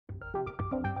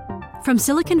From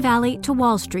Silicon Valley to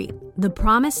Wall Street, the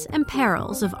promise and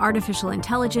perils of artificial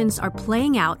intelligence are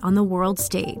playing out on the world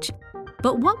stage.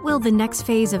 But what will the next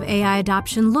phase of AI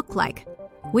adoption look like?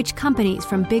 Which companies,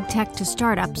 from big tech to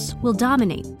startups, will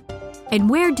dominate? And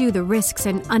where do the risks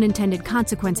and unintended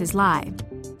consequences lie?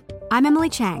 I'm Emily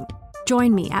Chang.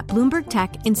 Join me at Bloomberg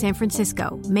Tech in San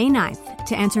Francisco, May 9th,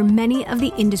 to answer many of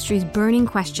the industry's burning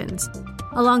questions,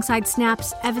 alongside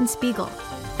Snap's Evan Spiegel,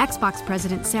 Xbox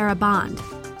President Sarah Bond,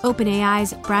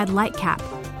 OpenAI's Brad Lightcap,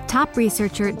 top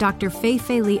researcher Dr.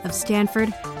 Fei-Fei Li of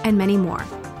Stanford, and many more.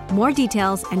 More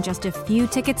details and just a few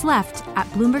tickets left at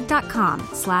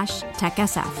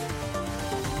Bloomberg.com/TechSF.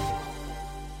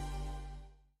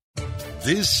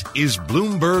 This is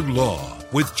Bloomberg Law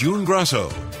with June Grasso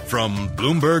from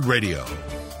Bloomberg Radio.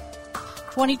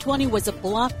 2020 was a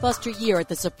blockbuster year at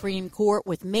the Supreme Court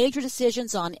with major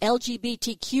decisions on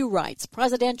LGBTQ rights,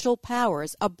 presidential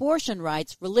powers, abortion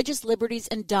rights, religious liberties,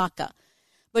 and DACA.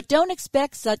 But don't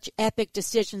expect such epic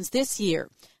decisions this year.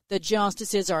 The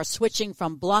justices are switching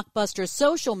from blockbuster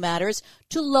social matters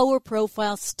to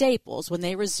lower-profile staples when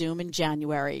they resume in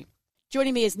January.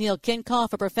 Joining me is Neil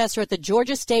Kinkoff, a professor at the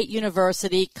Georgia State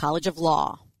University College of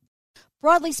Law.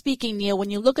 Broadly speaking, Neil,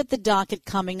 when you look at the docket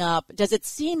coming up, does it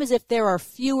seem as if there are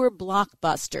fewer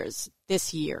blockbusters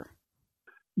this year?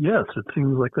 Yes, it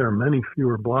seems like there are many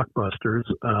fewer blockbusters.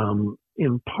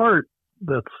 In part,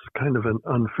 that's kind of an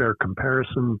unfair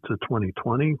comparison to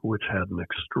 2020, which had an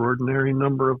extraordinary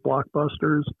number of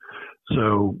blockbusters.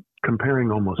 So comparing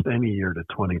almost any year to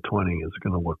 2020 is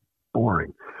going to look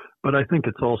boring. But I think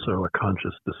it's also a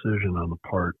conscious decision on the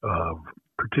part of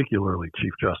particularly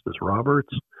Chief Justice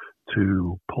Roberts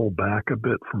to pull back a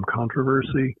bit from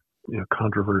controversy.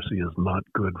 Controversy is not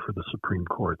good for the Supreme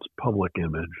Court's public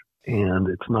image, and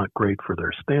it's not great for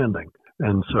their standing.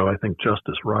 And so I think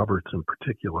Justice Roberts in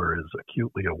particular is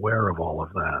acutely aware of all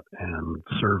of that and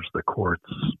serves the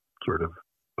court's sort of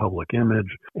public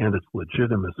image and its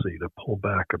legitimacy to pull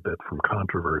back a bit from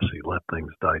controversy, let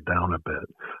things die down a bit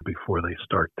before they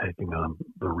start taking on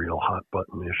the real hot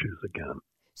button issues again.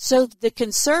 So the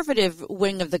conservative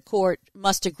wing of the court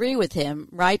must agree with him,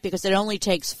 right? Because it only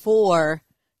takes 4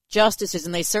 justices,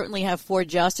 and they certainly have 4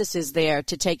 justices there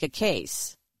to take a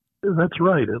case. That's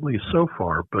right, at least so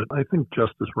far. But I think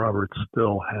Justice Roberts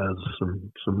still has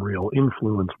some real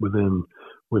influence within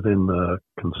the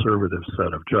conservative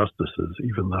set of justices,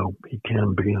 even though he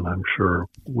can be, and I'm sure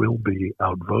will be,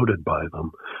 outvoted by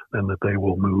them, and that they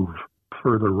will move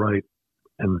further right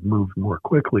and move more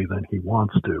quickly than he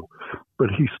wants to. But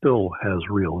he still has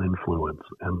real influence,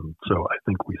 and so I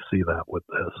think we see that with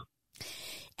this.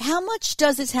 How much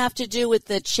does this have to do with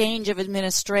the change of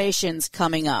administrations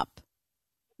coming up?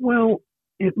 Well,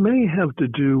 it may have to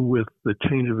do with the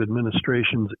change of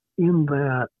administrations in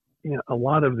that a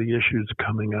lot of the issues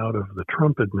coming out of the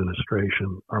Trump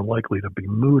administration are likely to be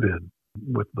mooted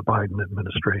with the Biden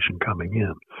administration coming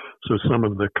in. So some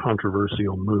of the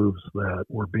controversial moves that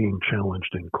were being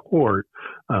challenged in court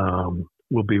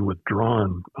will be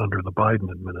withdrawn under the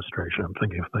Biden administration. I'm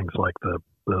thinking of things like the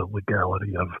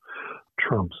legality of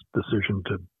Trump's decision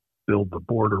to build the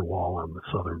border wall on the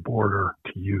southern border,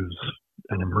 to use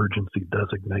an emergency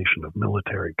designation of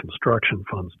military construction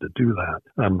funds to do that.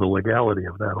 The legality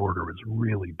of that order is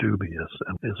really dubious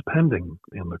and is pending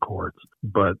in the courts,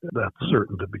 but that's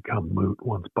certain to become moot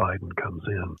once Biden comes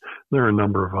in. There are a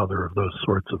number of other of those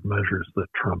sorts of measures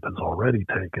that Trump has already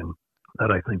taken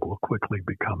that I think will quickly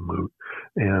become moot,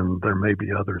 and there may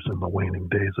be others in the waning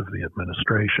days of the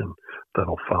administration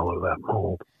that'll follow that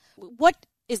mold. What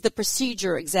is the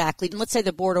procedure exactly? And let's say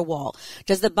the border wall.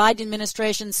 Does the Biden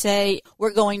administration say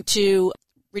we're going to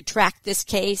retract this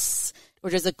case, or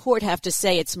does the court have to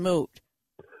say it's moot?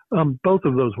 Both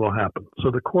of those will happen.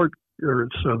 So the court,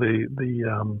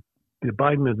 the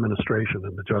Biden administration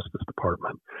and the Justice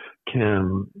Department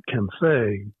can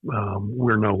say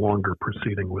we're no longer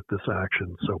proceeding with this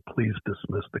action, so please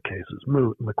dismiss the case as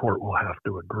moot, and the court will have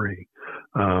to agree.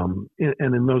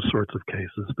 And in those sorts of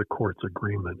cases, the court's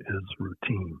agreement is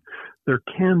routine. There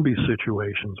can be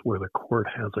situations where the court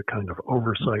has a kind of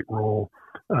oversight role,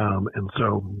 and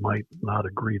so might not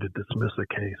agree to dismiss a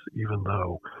case, even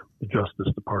though the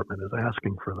Justice Department is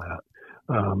asking for that.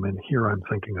 And here I'm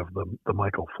thinking of the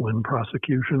Michael Flynn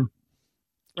prosecution,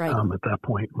 Right. At that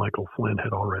point, Michael Flynn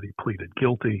had already pleaded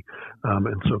guilty,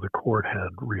 and so the court had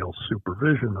real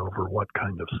supervision over what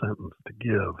kind of sentence to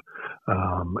give,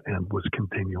 and was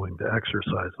continuing to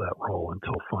exercise that role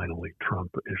until finally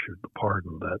Trump issued the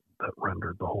pardon that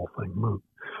rendered the whole thing moot.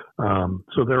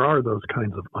 So there are those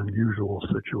kinds of unusual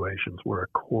situations where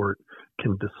a court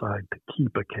can decide to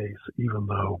keep a case even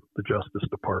though the Justice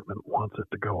Department wants it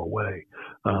to go away.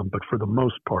 But for the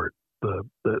most part,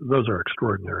 those are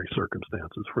extraordinary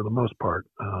circumstances. For the most part,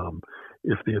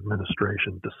 if the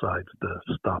administration decides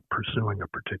to stop pursuing a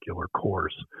particular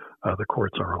course, the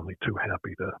courts are only too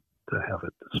happy to have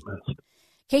it dismissed.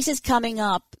 Cases coming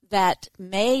up that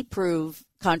may prove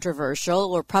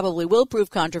controversial or probably will prove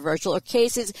controversial are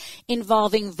cases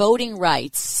involving voting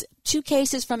rights. 2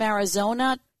 cases from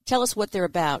Arizona. Tell us what they're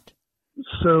about.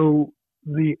 So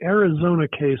the Arizona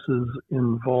cases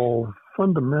involve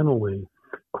fundamentally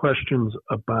questions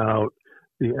about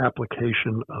the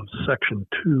application of Section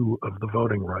 2 of the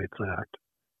Voting Rights Act,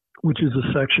 which is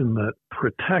a section that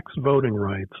protects voting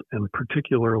rights and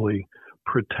particularly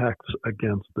protects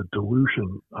against the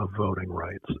dilution of voting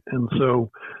rights. And so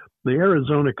the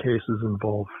Arizona cases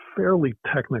involve fairly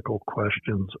technical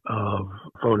questions of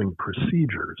voting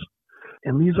procedures.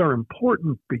 And these are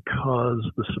important because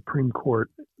the Supreme Court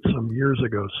some years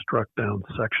ago struck down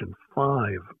Section 5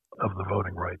 of the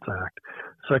Voting Rights Act.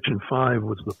 Section 5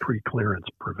 was the pre-clearance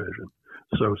provision.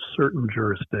 So certain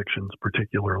jurisdictions,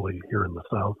 particularly here in the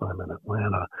South, I'm in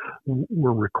Atlanta,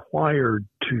 were required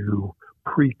to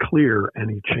pre-clear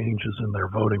any changes in their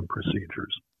voting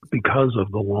procedures because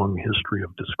of the long history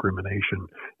of discrimination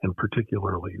and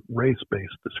particularly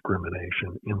race-based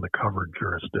discrimination in the covered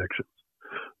jurisdictions.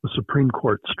 The Supreme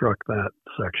Court struck that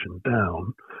section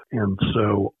down, and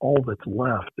so all that's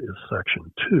left is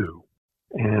Section 2.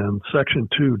 And Section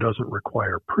 2 doesn't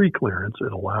require preclearance.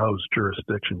 It allows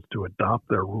jurisdictions to adopt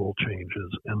their rule changes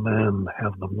and then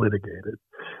have them litigated.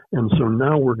 And so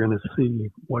now we're going to see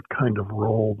what kind of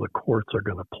role the courts are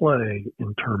going to play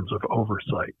in terms of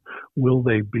oversight. Will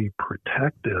they be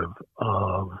protective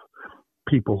of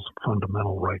people's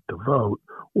fundamental right to vote,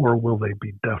 or will they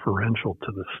be deferential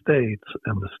to the states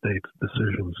and the states'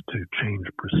 decisions to change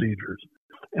procedures?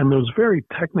 And those very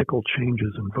technical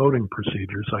changes in voting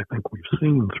procedures, I think we've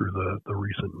seen through the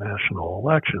recent national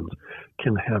elections,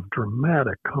 can have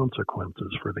dramatic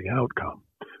consequences for the outcome,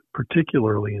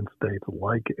 particularly in states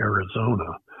like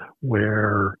Arizona,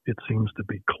 where it seems to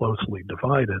be closely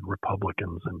divided,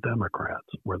 Republicans and Democrats,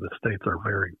 where the states are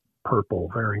very purple,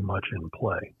 very much in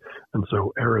play. And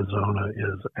so Arizona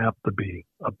is apt to be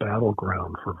a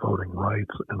battleground for voting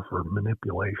rights and for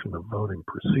manipulation of voting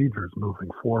procedures moving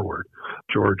forward.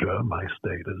 Georgia, my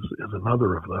state, is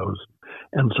another of those.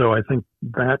 And so I think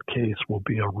that case will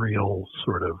be a real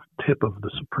sort of tip of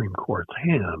the Supreme Court's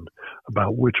hand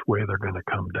about which way they're going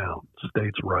to come down,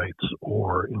 states' rights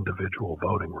or individual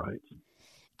voting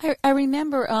rights. I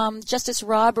remember Justice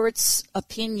Roberts'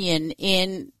 opinion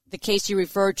in the case you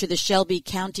referred to, the Shelby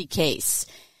County case,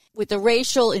 with the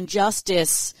racial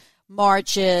injustice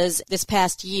marches this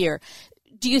past year.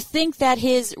 Do you think that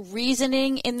his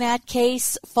reasoning in that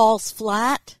case falls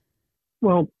flat?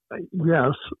 Well,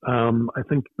 yes. I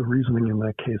think the reasoning in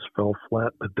that case fell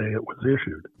flat the day it was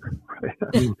issued. Right?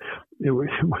 I mean, it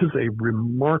was a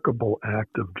remarkable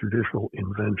act of judicial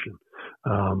invention.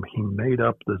 He made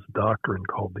up this doctrine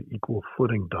called the equal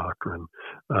footing doctrine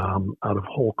out of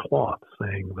whole cloth,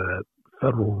 saying that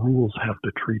federal rules have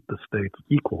to treat the states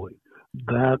equally.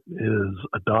 That is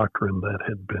a doctrine that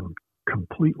had been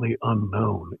completely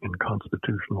unknown in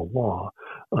constitutional law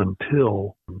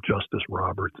until Justice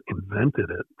Roberts invented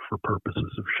it for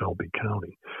purposes of Shelby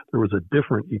County. There was a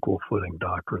different equal footing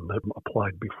doctrine that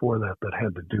applied before that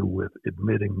had to do with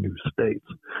admitting new states.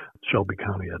 Shelby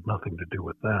County had nothing to do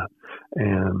with that.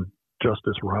 And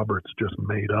Justice Roberts just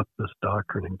made up this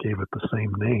doctrine and gave it the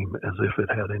same name as if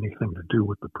it had anything to do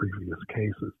with the previous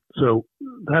cases. So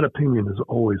that opinion has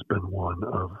always been one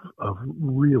of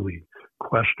really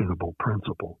questionable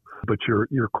principle. But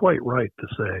you're quite right to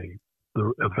say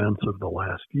the events of the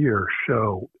last year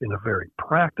show in a very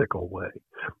practical way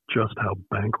just how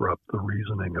bankrupt the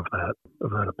reasoning of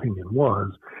that opinion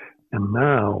was, and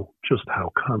now just how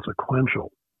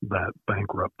consequential that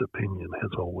bankrupt opinion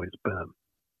has always been.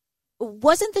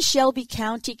 Wasn't the Shelby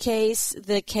County case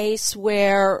the case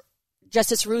where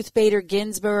Justice Ruth Bader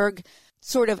Ginsburg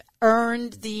sort of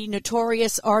earned the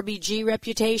notorious RBG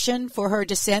reputation for her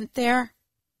dissent there?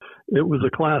 It was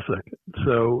a classic.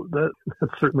 So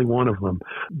that's certainly one of them,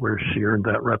 where she earned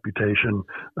that reputation,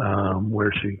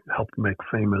 where she helped make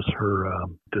famous her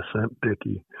dissent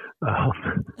Dickie.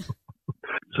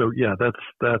 So yeah, that's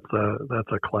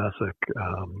a classic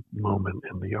moment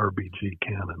in the RBG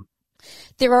canon.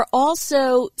 There are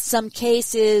also some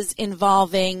cases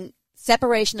involving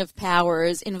separation of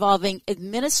powers, involving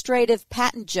administrative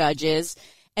patent judges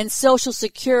and Social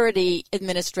Security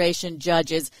Administration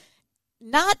judges.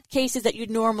 Not cases that you'd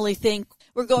normally think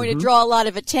were going to draw a lot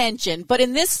of attention, but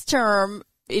in this term,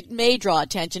 it may draw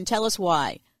attention. Tell us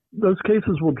why. Those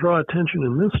cases will draw attention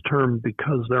in this term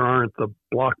because there aren't the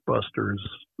blockbusters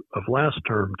of last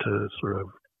term to sort of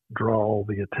draw all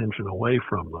the attention away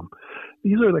from them.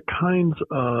 These are the kinds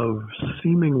of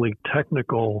seemingly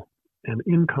technical and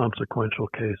inconsequential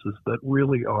cases that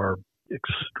really are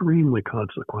extremely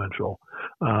consequential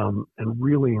and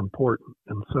really important.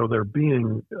 And so there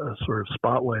being a sort of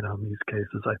spotlight on these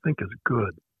cases, I think, is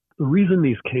good. The reason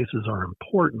these cases are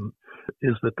important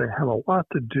is that they have a lot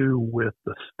to do with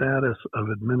the status of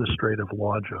administrative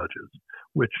law judges,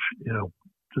 which,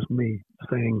 just me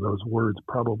saying those words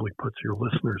probably puts your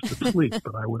listeners to sleep,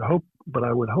 but I would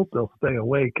hope they'll stay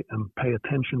awake and pay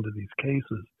attention to these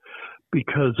cases,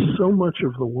 because so much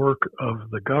of the work of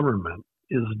the government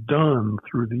is done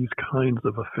through these kinds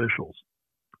of officials.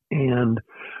 And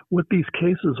what these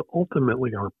cases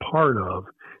ultimately are part of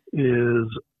is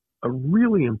a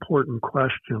really important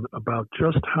question about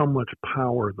just how much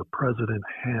power the president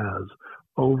has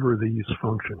over these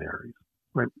functionaries,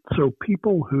 right? So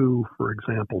people who, for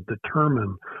example,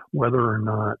 determine whether or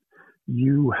not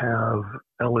you have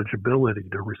eligibility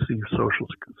to receive Social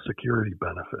Security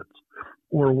benefits,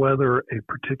 or whether a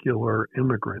particular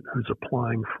immigrant who's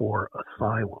applying for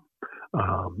asylum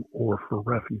or for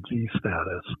refugee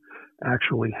status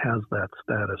actually has that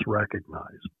status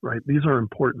recognized, right? These are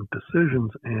important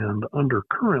decisions, and under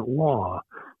current law,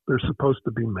 they're supposed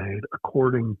to be made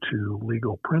according to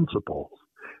legal principles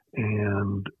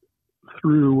and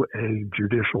through a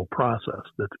judicial process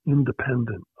that's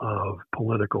independent of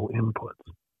political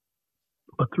inputs.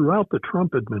 But throughout the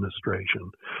Trump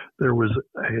administration, there was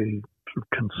a sort of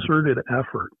concerted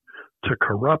effort to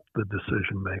corrupt the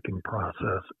decision-making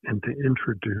process and to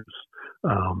introduce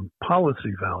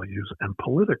policy values and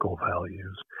political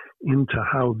values into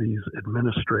how these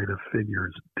administrative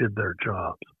figures did their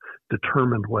jobs,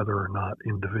 determined whether or not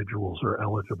individuals are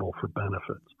eligible for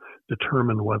benefits,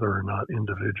 determined whether or not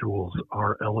individuals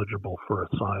are eligible for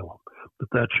asylum,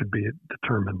 that should be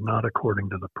determined not according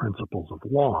to the principles of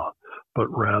law, but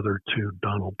rather to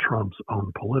Donald Trump's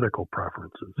own political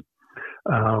preferences.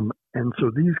 And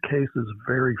so these cases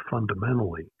very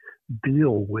fundamentally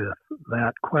deal with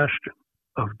that question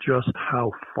of just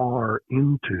how far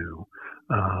into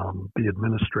the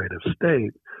administrative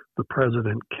state the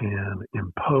president can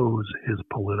impose his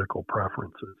political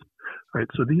preferences, right?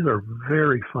 So these are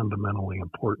very fundamentally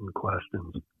important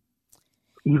questions,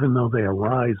 even though they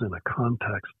arise in a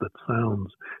context that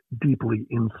sounds deeply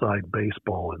inside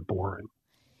baseball and boring.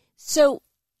 So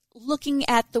looking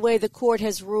at the way the court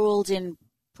has ruled in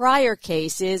prior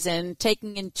cases and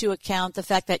taking into account the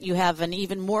fact that you have an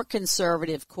even more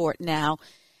conservative court now,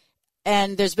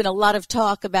 and there's been a lot of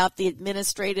talk about the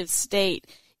administrative state,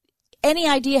 any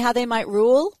idea how they might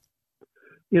rule?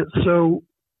 Yeah, so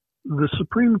the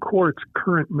Supreme Court's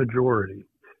current majority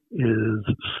is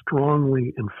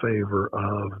strongly in favor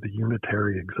of the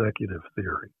unitary executive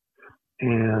theory.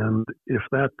 And if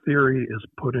that theory is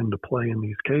put into play in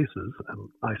these cases, and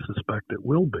I suspect it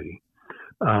will be,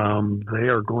 they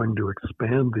are going to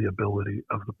expand the ability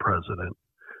of the president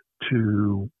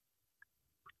to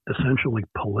essentially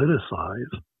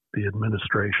politicize the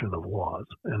administration of laws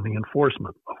and the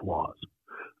enforcement of laws.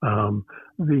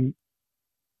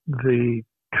 The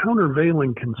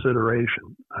countervailing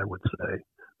consideration, I would say,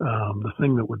 the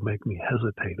thing that would make me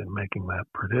hesitate in making that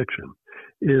prediction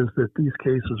is that these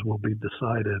cases will be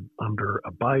decided under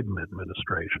a Biden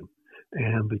administration,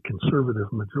 and the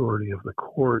conservative majority of the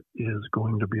court is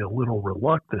going to be a little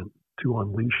reluctant to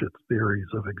unleash its theories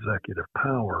of executive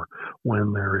power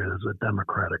when there is a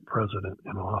Democratic president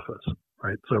in office,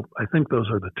 right? So I think those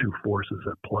are the two forces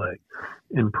at play.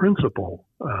 In principle,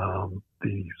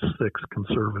 the 6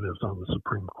 conservatives on the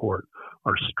Supreme Court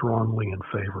are strongly in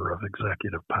favor of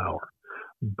executive power,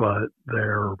 but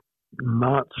they're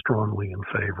not strongly in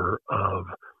favor of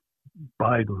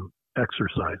Biden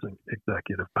exercising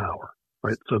executive power,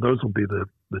 right? So those will be the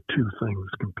two things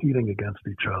competing against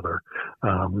each other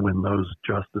when those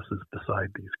justices decide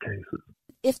these cases.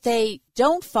 If they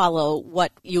don't follow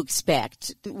what you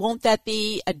expect, won't that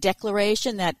be a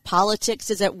declaration that politics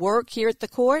is at work here at the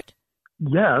court?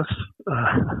 Yes,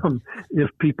 if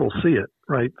people see it,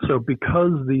 right? So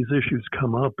because these issues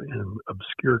come up in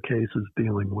obscure cases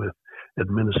dealing with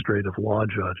administrative law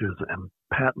judges and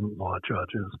patent law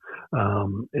judges,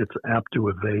 it's apt to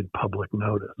evade public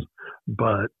notice.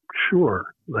 But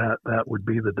sure, that would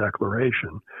be the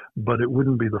declaration, but it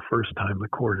wouldn't be the first time the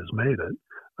court has made it.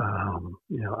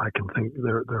 I can think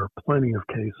there are plenty of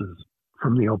cases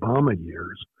from the Obama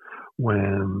years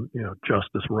when,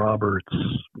 Justice Roberts,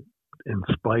 in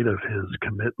spite of his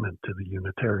commitment to the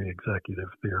unitary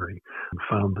executive theory,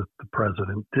 found that the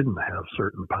president didn't have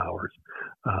certain powers.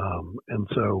 And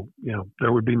so,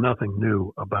 there would be nothing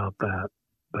new about that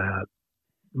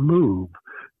move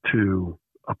to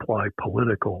apply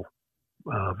political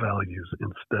values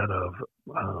instead of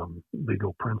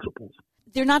legal principles.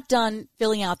 They're not done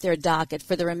filling out their docket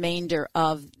for the remainder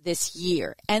of this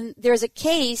year. And there's a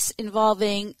case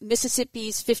involving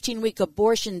Mississippi's 15-week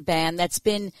abortion ban that's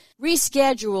been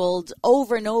rescheduled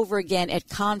over and over again at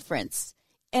conference.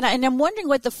 And I'm wondering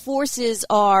what the forces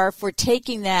are for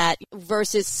taking that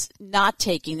versus not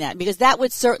taking that, because that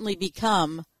would certainly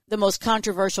become the most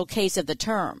controversial case of the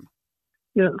term.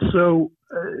 Yeah, so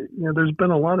there's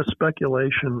been a lot of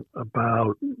speculation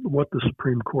about what the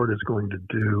Supreme Court is going to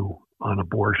do on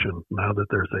abortion now that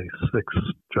there's a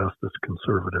 6-justice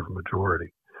conservative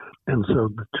majority. And so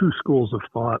the two schools of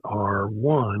thought are,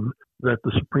 one, that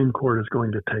the Supreme Court is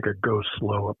going to take a go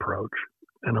slow approach,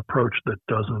 an approach that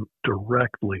doesn't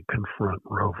directly confront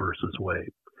Roe versus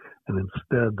Wade. And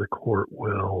instead, the court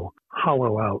will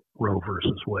hollow out Roe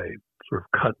versus Wade, sort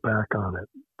of cut back on it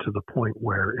to the point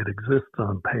where it exists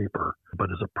on paper,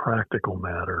 but as a practical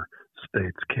matter,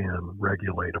 states can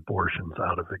regulate abortions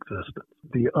out of existence.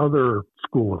 The other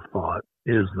school of thought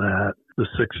is that the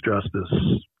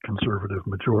 6-justice conservative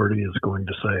majority is going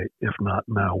to say, if not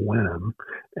now, when?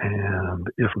 And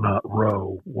if not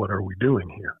Roe, what are we doing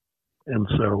here? And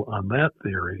so on that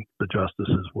theory, the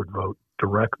justices would vote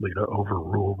directly to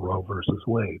overrule Roe versus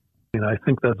Wade. And I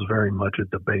think that's very much a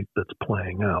debate that's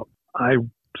playing out. I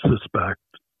suspect,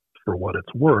 for what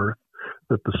it's worth,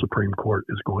 that the Supreme Court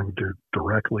is going to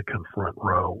directly confront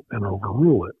Roe and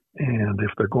overrule it. And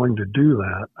if they're going to do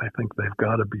that, I think they've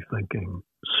got to be thinking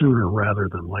sooner rather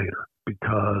than later,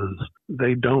 because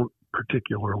they don't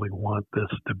particularly want this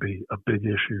to be a big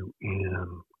issue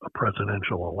in a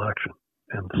presidential election.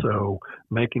 And so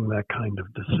making that kind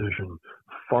of decision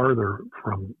farther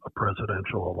from a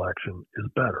presidential election is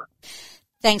better.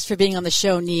 Thanks for being on the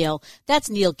show, Neil. That's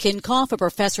Neil Kinkoff, a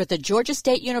professor at the Georgia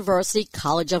State University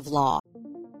College of Law.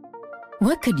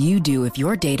 What could you do if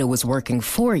your data was working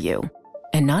for you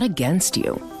and not against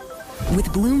you?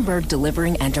 With Bloomberg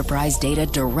delivering enterprise data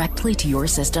directly to your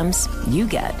systems, you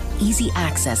get easy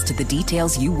access to the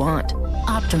details you want,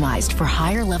 optimized for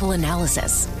higher-level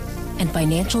analysis, and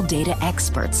financial data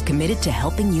experts committed to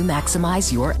helping you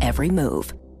maximize your every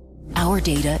move. Our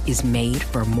data is made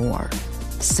for more,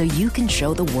 so you can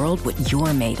show the world what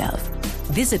you're made of.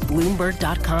 Visit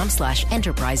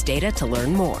Bloomberg.com/enterprise data to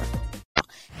learn more.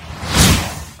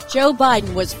 Joe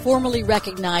Biden was formally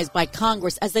recognized by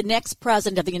Congress as the next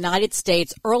president of the United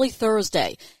States early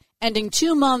Thursday, ending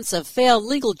 2 months of failed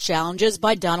legal challenges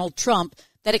by Donald Trump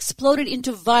that exploded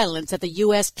into violence at the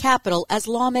U.S. Capitol as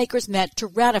lawmakers met to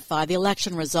ratify the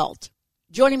election result.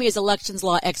 Joining me is elections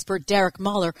law expert Derek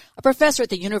Muller, a professor at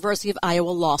the University of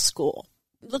Iowa Law School.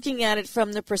 Looking at it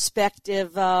from the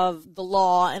perspective of the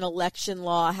law and election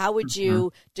law, how would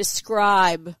you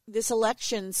describe this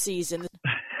election season?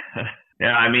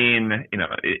 Yeah, I mean,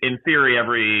 in theory,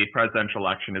 every presidential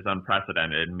election is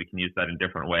unprecedented, and we can use that in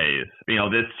different ways.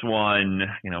 This one,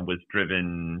 was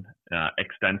driven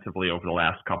extensively over the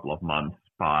last couple of months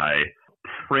by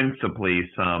principally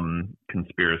some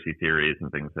conspiracy theories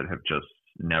and things that have just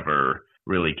never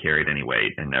really carried any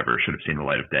weight and never should have seen the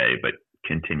light of day, but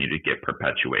continue to get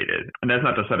perpetuated. And that's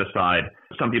not to set aside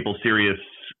some people's serious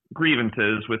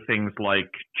grievances with things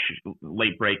like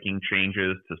late-breaking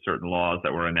changes to certain laws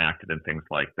that were enacted and things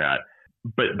like that.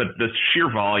 But the sheer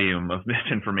volume of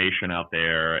misinformation out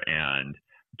there and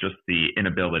just the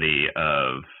inability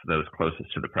of those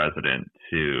closest to the president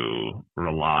to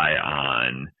rely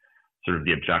on sort of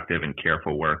the objective and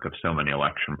careful work of so many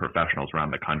election professionals around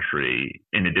the country,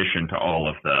 in addition to all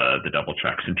of the double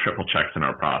checks and triple checks in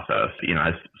our process,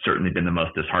 has certainly been the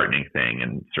most disheartening thing,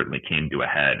 and certainly came to a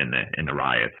head in the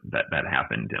riots that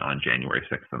happened on January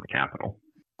 6th in the Capitol.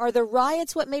 Are the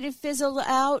riots what made it fizzle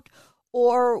out,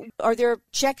 or are there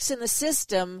checks in the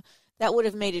system that would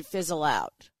have made it fizzle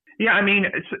out? Yeah, I mean,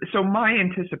 so my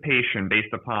anticipation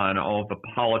based upon all of the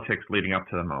politics leading up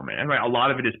to the moment, and a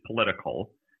lot of it is political,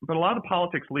 but a lot of the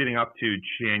politics leading up to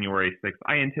January 6th,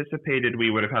 I anticipated we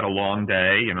would have had a long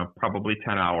day, probably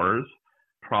 10 hours,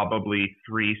 probably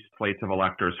 3 slates of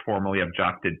electors formally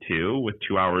objected to, with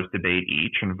 2 hours debate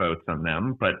each and votes on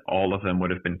them, but all of them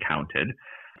would have been counted.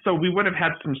 So we would have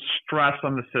had some stress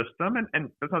on the system,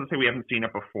 and that's not to say we haven't seen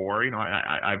it before.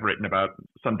 I've written about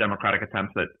some Democratic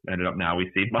attempts that ended up now we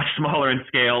see much smaller in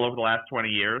scale over the last 20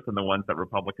 years than the ones that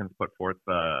Republicans put forth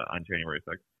on January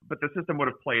 6th. But the system would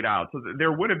have played out. So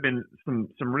there would have been some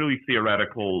really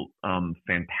theoretical,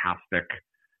 fantastic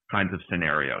kinds of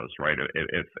scenarios, right?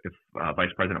 If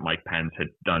Vice President Mike Pence had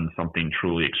done something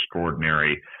truly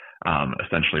extraordinary,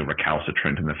 essentially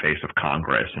recalcitrant in the face of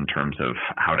Congress in terms of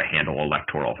how to handle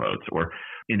electoral votes, or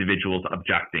individuals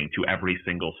objecting to every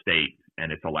single state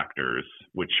and its electors,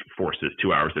 which forces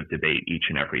 2 hours of debate each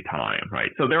and every time, right?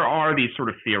 So there are these sort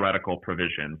of theoretical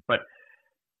provisions, but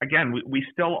again, we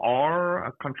still are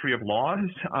a country of laws.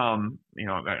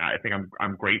 I think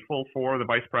I'm grateful for the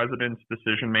vice president's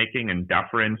decision making and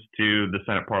deference to the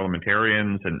Senate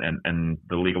parliamentarians and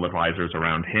the legal advisors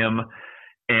around him.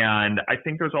 And I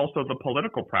think there's also the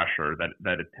political pressure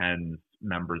that attends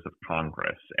members of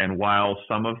Congress. And while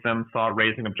some of them thought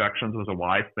raising objections was a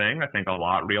wise thing, I think a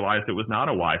lot realized it was not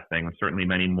a wise thing, and certainly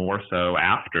many more so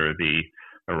after the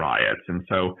riots. And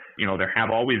so, there have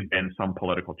always been some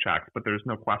political checks, but there's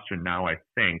no question now, I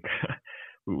think,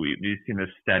 we've seen this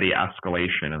steady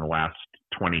escalation in the last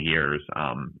 20 years,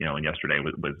 and yesterday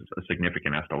was a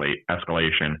significant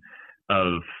escalation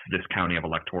of this counting of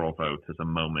electoral votes as a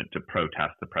moment to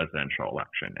protest the presidential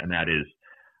election. And that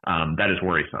is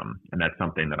worrisome. And that's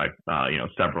something that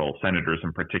several senators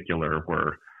in particular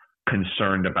were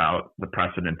concerned about the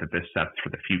precedent that this sets for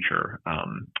the future.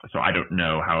 So I don't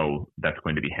know how that's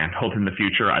going to be handled in the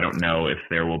future. I don't know if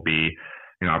there will be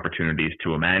opportunities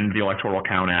to amend the Electoral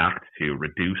Count Act to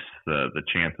reduce the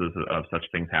chances of such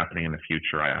things happening in the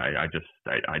future. I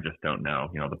just don't know.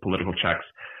 The political checks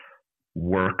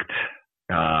worked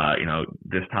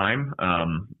this time.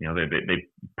 They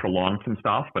prolonged some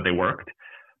stuff, but they worked.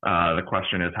 The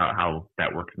question is how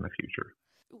that works in the future.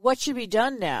 What should be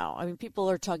done now? I mean, people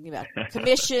are talking about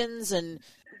commissions and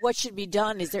what should be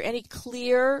done. Is there any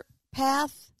clear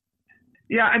path?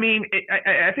 Yeah, I mean,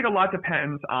 I think a lot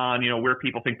depends on, where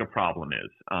people think the problem is.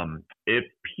 If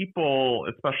people,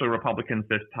 especially Republicans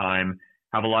this time,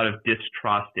 have a lot of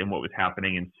distrust in what was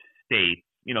happening in states,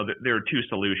 there are 2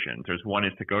 solutions. There's one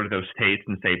is to go to those states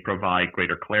and say, provide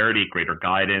greater clarity, greater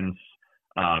guidance,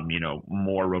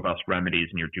 more robust remedies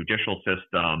in your judicial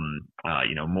system,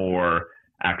 more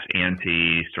ex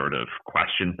ante sort of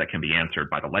questions that can be answered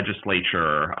by the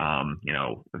legislature,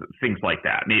 things like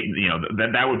that.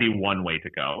 That would be one way to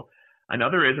go.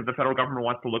 Another is if the federal government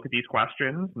wants to look at these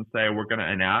questions and say, we're going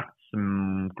to enact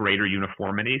some greater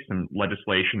uniformity, some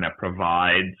legislation that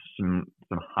provides some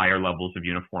higher levels of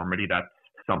uniformity, that's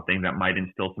something that might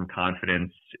instill some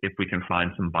confidence if we can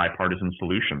find some bipartisan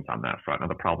solutions on that front. Now,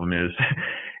 the problem is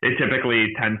it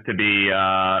typically tends to be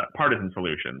partisan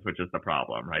solutions, which is the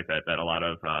problem, right? That a lot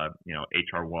of,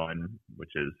 H.R. 1,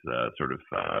 which is the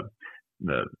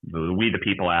We the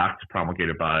People Act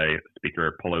promulgated by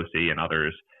Speaker Pelosi and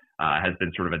others, has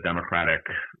been sort of a Democratic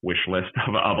wish list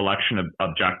of election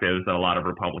objectives that a lot of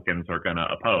Republicans are going to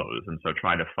oppose. And so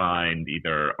try to find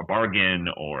either a bargain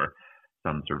or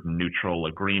some sort of neutral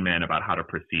agreement about how to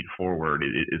proceed forward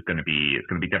is going to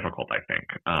be difficult, I think.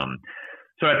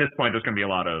 So at this point, there's going to be a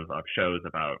lot of shows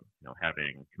about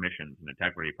having commissions and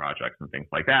integrity projects and things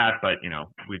like that. But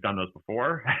we've done those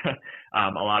before. A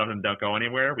lot of them don't go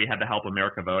anywhere. We had the Help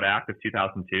America Vote Act of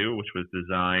 2002, which was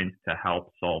designed to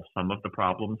help solve some of the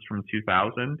problems from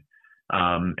 2000.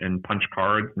 And punch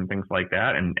cards and things like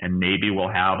that. And maybe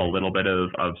we'll have a little bit of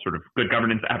sort of good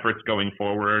governance efforts going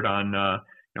forward on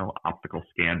optical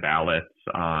scan ballots,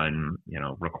 on,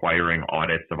 requiring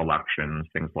audits of elections,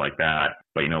 things like that.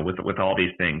 But, with all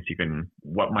these things,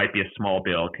 what might be a small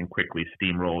bill can quickly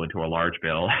steamroll into a large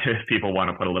bill if people want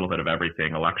to put a little bit of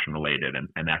everything election related,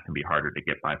 and that can be harder to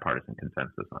get bipartisan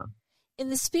consensus on. In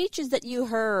the speeches that you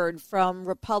heard from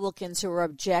Republicans who were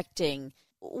objecting,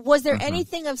 was there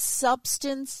anything of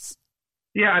substance?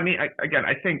 Yeah, I mean,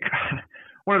 I think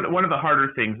one of the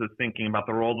harder things is thinking about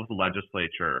the role of the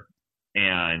legislature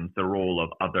and the role of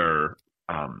other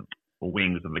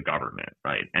wings of the government,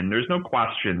 right? And there's no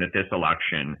question that this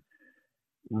election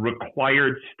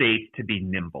required states to be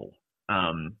nimble.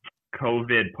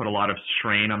 COVID put a lot of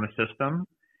strain on the system.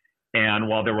 And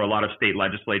while there were a lot of state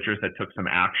legislatures that took some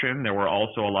action, there were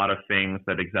also a lot of things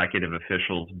that executive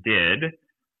officials did,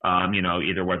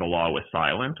 either where the law was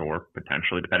silent or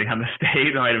potentially, depending on the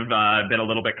state, might have been a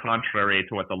little bit contrary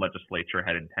to what the legislature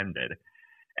had intended.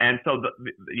 And so,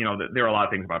 there are a lot of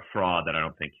things about fraud that I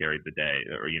don't think carried the day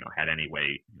or, had any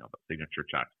weight, signature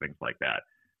checks, things like that.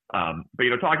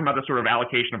 But, talking about the sort of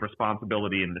allocation of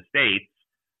responsibility in the states,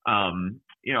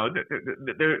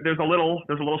 there's a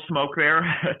little smoke there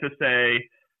to say,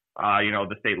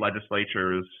 the state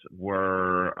legislatures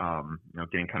were,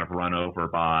 getting kind of run over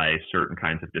by certain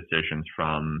kinds of decisions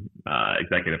from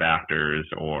executive actors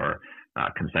or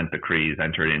consent decrees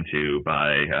entered into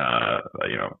by,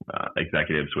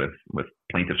 executives with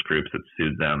plaintiffs groups that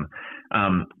sued them.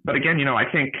 But again, I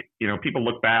think, people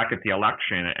look back at the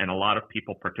election and a lot of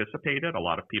people participated. A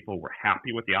lot of people were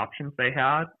happy with the options they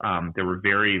had. There were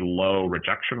very low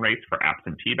rejection rates for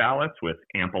absentee ballots with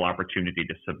ample opportunity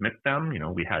to submit them.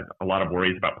 We had a lot of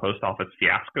worries about post office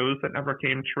fiascos that never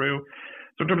came true.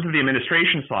 So in terms of the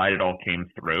administration side, it all came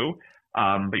through.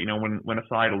 But when a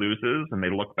side loses and they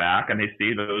look back and they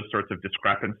see those sorts of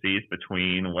discrepancies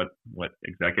between what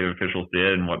executive officials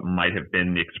did and what might have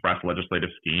been the express legislative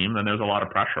scheme, then there's a lot of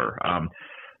pressure.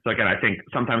 So again, I think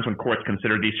sometimes when courts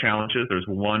consider these challenges, there's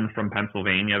one from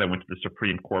Pennsylvania that went to the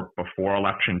Supreme Court before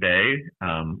Election Day,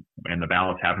 and the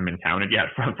ballots haven't been counted yet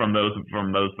from those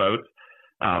votes.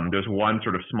 There's one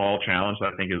sort of small challenge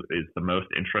that I think is the most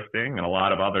interesting, and a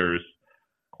lot of others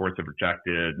courts have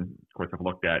rejected, courts have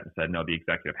looked at and said, no, the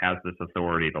executive has this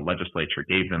authority, the legislature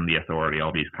gave them the authority,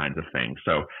 all these kinds of things.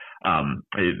 So, a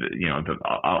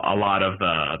lot of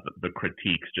the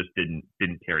critiques just didn't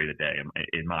carry the day,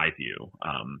 in my view,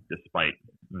 despite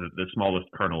the smallest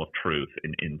kernel of truth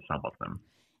in some of them.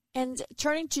 And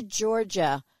turning to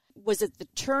Georgia, was it the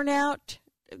turnout?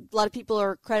 A lot of people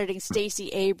are crediting Stacey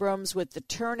Abrams with the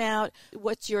turnout.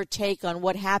 What's your take on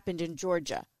what happened in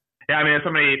Georgia? Yeah, there's so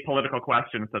many political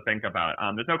questions to think about.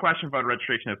 There's no question voter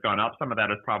registration has gone up. Some of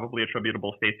that is probably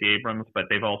attributable to Stacey Abrams, but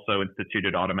they've also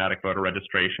instituted automatic voter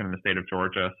registration in the state of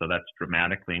Georgia, so that's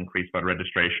dramatically increased voter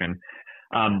registration.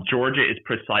 Georgia is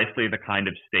precisely the kind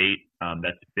of state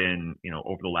that's been,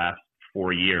 over the last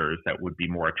 4 years that would be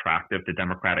more attractive to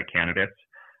Democratic candidates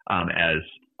as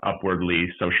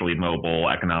upwardly socially mobile,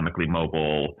 economically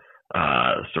mobile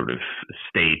sort of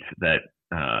state that,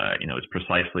 is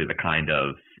precisely the kind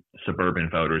of suburban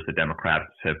voters the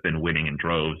Democrats have been winning in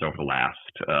droves over the last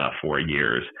 4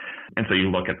 years. And so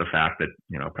you look at the fact that,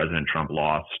 President Trump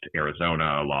lost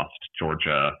Arizona, lost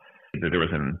Georgia. There was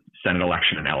a Senate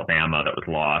election in Alabama that was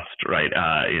lost, right,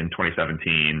 in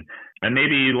 2017. And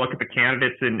maybe you look at the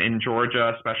candidates in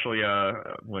Georgia, especially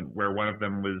where one of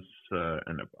them was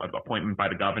an appointment by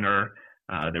the governor.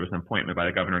 There was an appointment by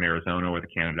the governor in Arizona where the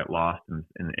candidate lost in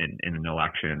an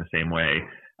election in the same way.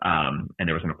 And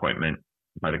there was an appointment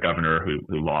by the governor who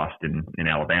lost in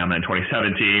Alabama in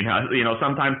 2017.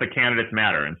 Sometimes the candidates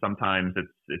matter, and sometimes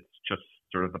it's just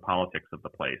sort of the politics of the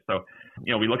place. So,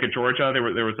 we look at Georgia.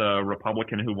 There was a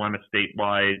Republican who won a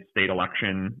statewide state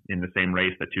election in the same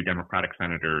race that 2 Democratic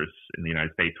senators in the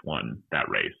United States won that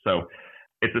race. So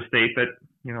it's a state that,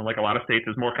 like a lot of states,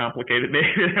 is more complicated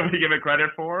maybe than we give it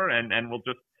credit for, and we'll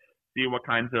just see what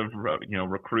kinds of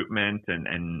recruitment and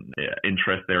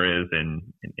interest there is in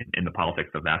the politics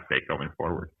of that state going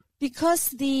forward. Because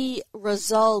the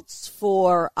results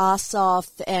for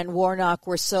Ossoff and Warnock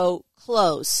were so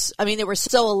close, they were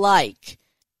so alike,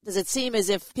 does it seem as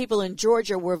if people in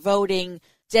Georgia were voting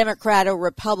Democrat or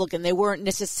Republican? They weren't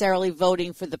necessarily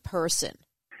voting for the person.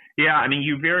 Yeah,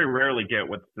 you very rarely get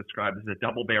what's described as a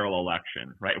double-barrel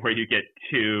election, right, where you get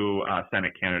 2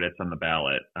 Senate candidates on the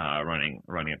ballot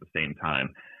running at the same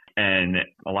time. And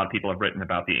a lot of people have written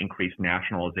about the increased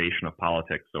nationalization of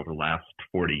politics over the last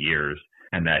 40 years,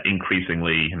 and that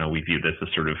increasingly, we view this as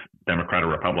sort of Democrat or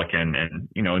Republican. And,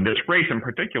 in this race in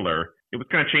particular, it was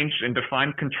going to change and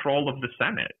define control of the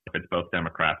Senate, if it's both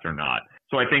Democrats or not.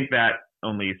 So I think that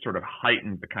only sort of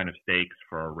heightened the kind of stakes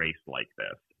for a race like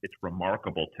this. It's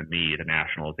remarkable to me, the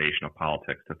nationalization of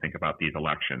politics, to think about these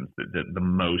elections, the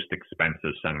most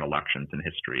expensive Senate elections in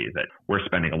history that we're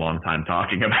spending a long time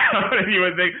talking about. You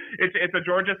would think it's a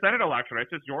Georgia Senate election, right?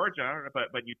 It's just Georgia,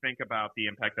 but you think about the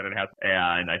impact that it has.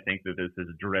 And I think that this has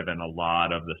driven a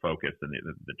lot of the focus and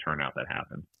the turnout that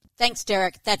happened. Thanks,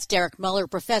 Derek. That's Derek Muller,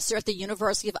 professor at the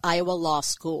University of Iowa Law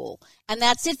School. And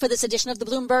that's it for this edition of the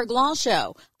Bloomberg Law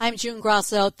Show. I'm June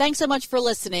Grosso. Thanks so much for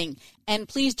listening. And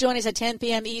please join us at 10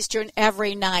 p.m. Eastern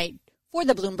every night for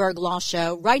the Bloomberg Law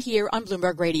Show right here on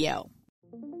Bloomberg Radio.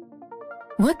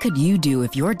 What could you do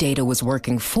if your data was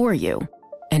working for you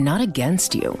and not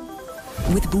against you?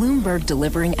 With Bloomberg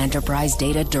delivering enterprise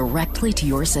data directly to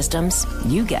your systems,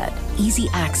 you get easy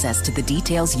access to the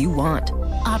details you want,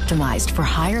 optimized for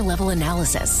higher-level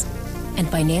analysis, and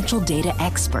financial data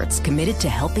experts committed to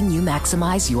helping you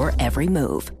maximize your every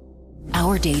move.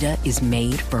 Our data is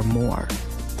made for more,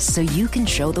 so you can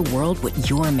show the world what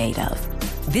you're made of.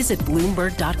 Visit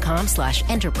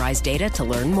Bloomberg.com/enterprise data to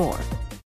learn more.